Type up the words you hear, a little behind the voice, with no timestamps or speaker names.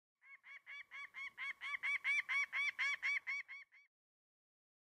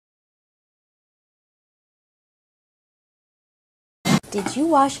Did you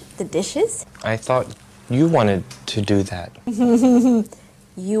wash the dishes? I thought you wanted to do that.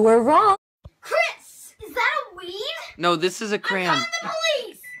 You were wrong. Chris! Is that a weed? No, this is a crayon. I'm calling the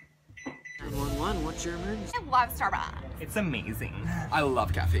police! 911, what's your emergency? I love Starbucks. It's amazing. I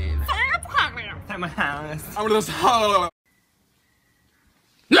love caffeine. At my house. I'm one of those.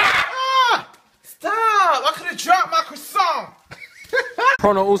 Ah! Stop! I could have dropped my croissant!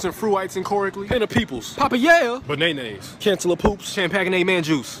 Pronos and fruites incorrectly. Pin of peoples. Papa yeah. Bananas. Cancel poops. Champagne man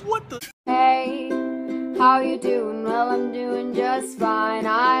juice. What the? Hey, how you doing? Well, I'm doing just fine.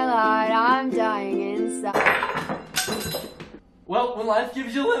 I lied, I'm dying inside. Well, when life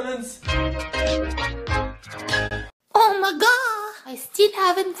gives you lemons. Oh my god! I still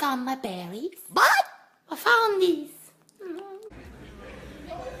haven't found my berries, but I found these.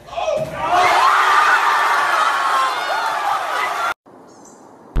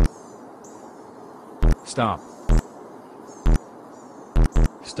 Stop.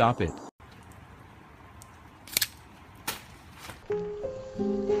 Stop it.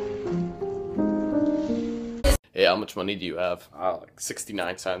 Hey, how much money do you have? Like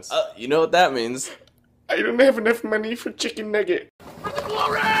 69 cents. You know what that means. I don't have enough money for chicken nugget.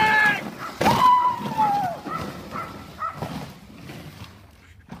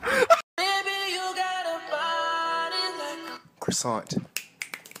 Croissant.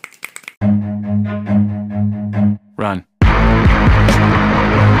 Run.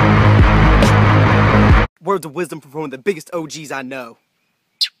 Words of wisdom from one of the biggest OGs I know.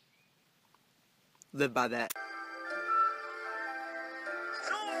 Live by that.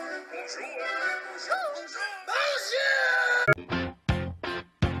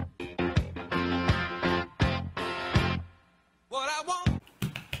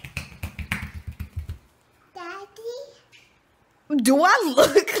 Do I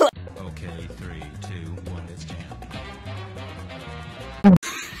look like... Okay, 3, 2, 1, let's jam.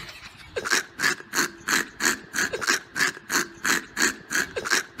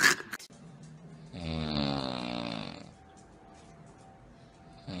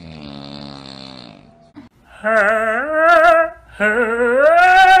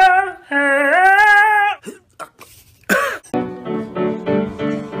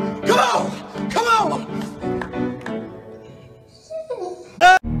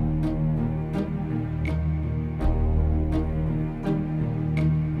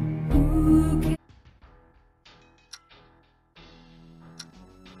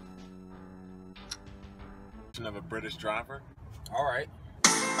 Of a British driver? Alright.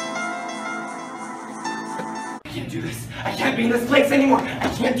 I can't do this. I can't be in this place anymore.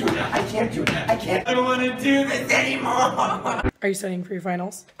 I can't do it. I can't do it. I can't. I don't want to do this anymore. Are you studying for your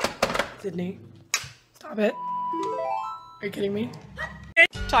finals? Sydney, stop it. Are you kidding me?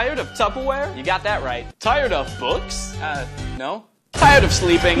 Tired of Tupperware? You got that right. Tired of books? No. Tired of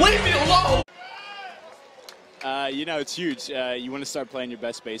sleeping? Leave me alone! You know, it's huge. You want to start playing your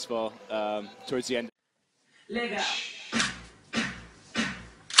best baseball towards the end.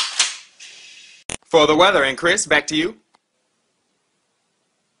 For the weather, and Chris, back to you.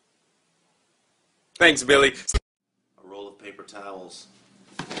 Thanks, Billy. A roll of paper towels.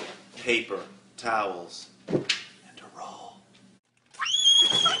 Paper towels. And a roll.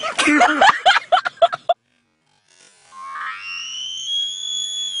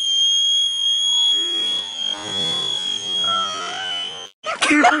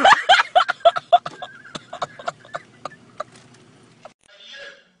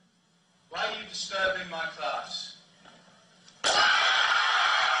 Why are you disturbing my class?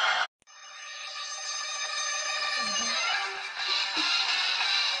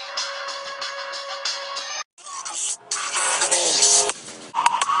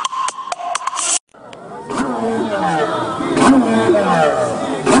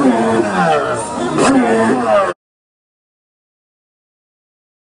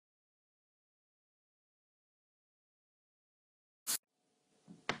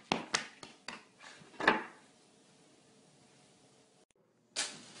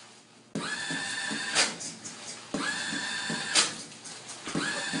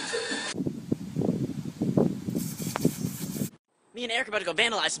 Me and Eric are about to go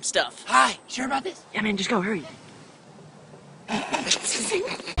vandalize some stuff. Hi, sure about this? Yeah, man, just go, hurry.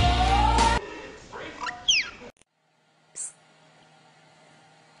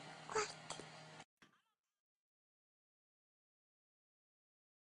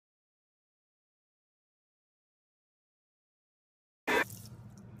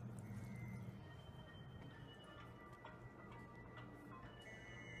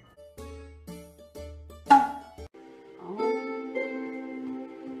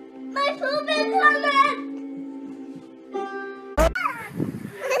 My poop is coming!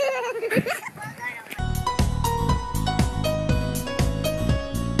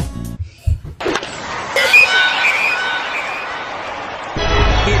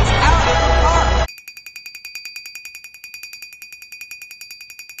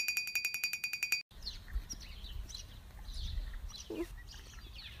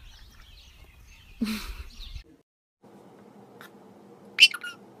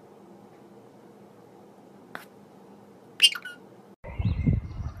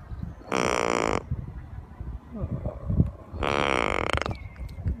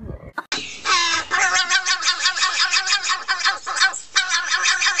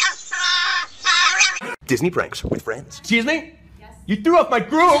 Disney pranks with friends. Excuse me? Yes. You threw off my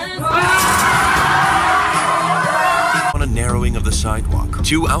groove! On a narrowing of the sidewalk,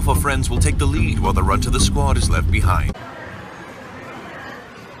 two alpha friends will take the lead while the run to the squad is left behind.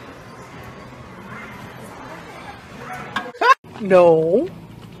 No.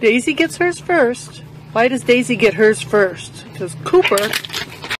 Daisy gets hers first. Why does Daisy get hers first? Because Cooper...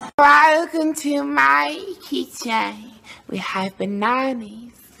 Welcome to my kitchen. We have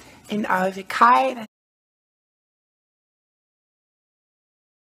bananas and avocado.